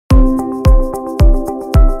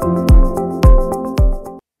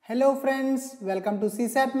Hello friends, welcome to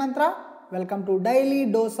CSAT Mantra. Welcome to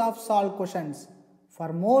daily dose of solved questions.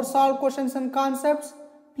 For more solved questions and concepts,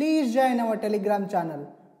 please join our Telegram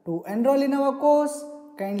channel. To enroll in our course,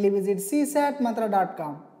 kindly visit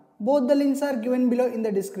csatmantra.com. Both the links are given below in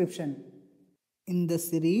the description. In the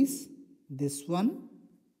series, this one,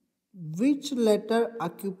 which letter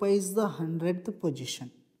occupies the 100th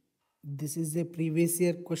position? This is a previous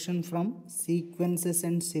year question from Sequences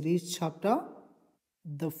and Series chapter.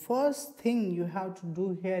 The first thing you have to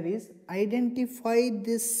do here is identify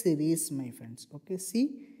this series, my friends. Okay,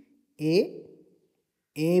 see A,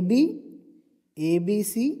 AB,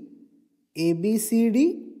 ABC,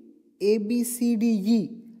 ABCD,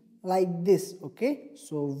 ABCDE, like this. Okay,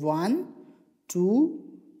 so 1, 2,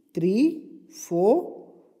 3,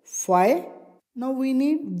 4, 5. Now we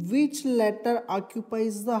need which letter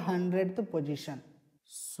occupies the 100th position.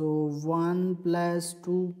 So 1 plus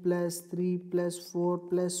 2 plus 3 plus 4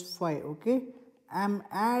 plus 5. Okay, I am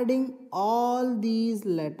adding all these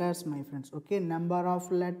letters, my friends. Okay, number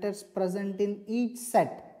of letters present in each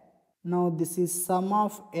set. Now this is sum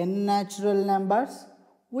of n natural numbers.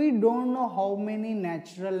 We don't know how many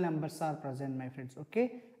natural numbers are present, my friends.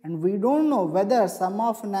 Okay, and we don't know whether sum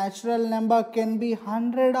of natural number can be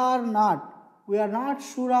 100 or not. We are not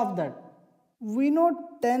sure of that. We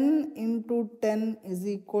know 10 into 10 is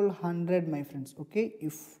equal 100, my friends. Okay,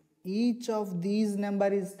 if each of these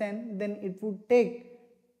number is 10, then it would take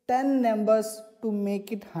 10 numbers to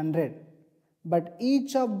make it 100. But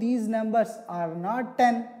each of these numbers are not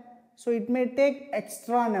 10, so it may take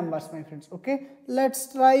extra numbers, my friends. Okay,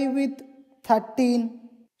 let's try with 13.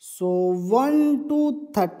 So 1 to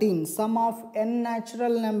 13, sum of n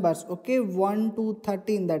natural numbers. Okay, 1 to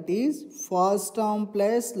 13, that is first term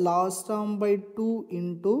plus last term by 2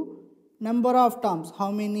 into number of terms. How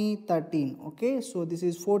many? 13. Okay, so this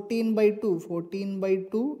is 14 by 2. 14 by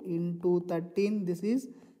 2 into 13. This is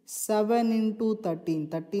 7 into 13.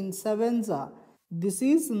 13 sevens are. This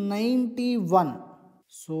is 91.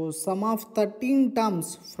 So sum of 13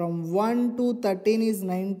 terms from 1 to 13 is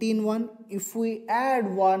 19. If we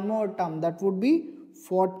add one more term, that would be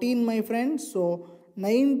 14, my friends. So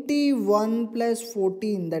 91 plus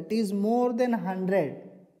 14, that is more than 100.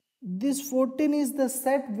 This 14 is the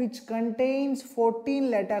set which contains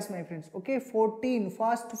 14 letters, my friends. Okay, 14,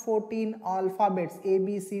 first 14 alphabets A,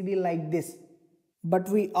 B, C, D, like this. But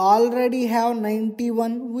we already have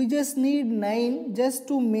 91. We just need 9 just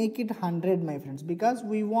to make it 100, my friends, because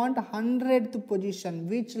we want 100th position.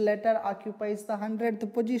 Which letter occupies the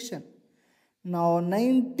 100th position? Now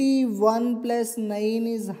 91 plus 9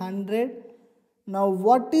 is 100. Now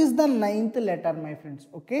what is the 9th letter, my friends?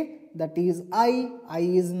 Okay, that is I. I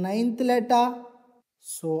is 9th letter.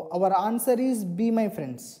 So our answer is B, my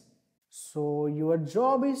friends. So your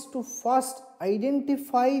job is to first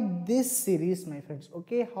identify this series, my friends.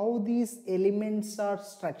 Okay, how these elements are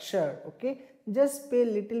structured. Okay, just pay a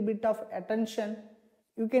little bit of attention.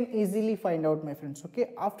 You can easily find out, my friends.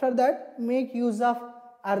 Okay, after that, make use of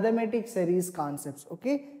arithmetic series concepts.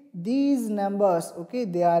 Okay, these numbers, okay,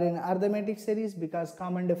 they are in arithmetic series because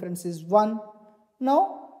common difference is 1.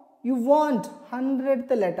 Now you want 100th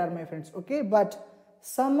letter, my friends. Okay, but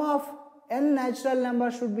sum of n natural number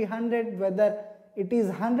should be 100. Whether it is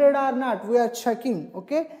 100 or not, we are checking.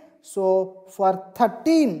 Okay, so for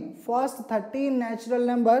 13, first 13 natural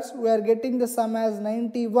numbers, we are getting the sum as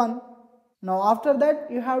 91. Now after that,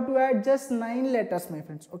 you have to add just 9 letters, my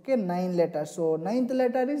friends. Okay, 9 letters. So 9th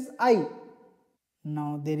letter is I.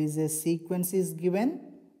 Now there is a sequence is given.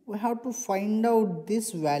 We have to find out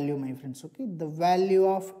this value, my friends. Okay, the value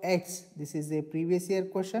of x. This is a previous year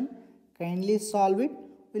question. Kindly solve it.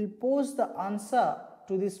 We'll post the answer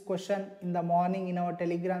to this question in the morning in our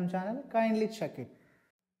Telegram channel. Kindly check it.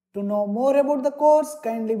 To know more about the course,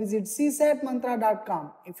 kindly visit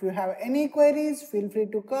csatmantra.com. If you have any queries, feel free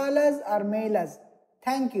to call us or mail us.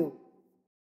 Thank you.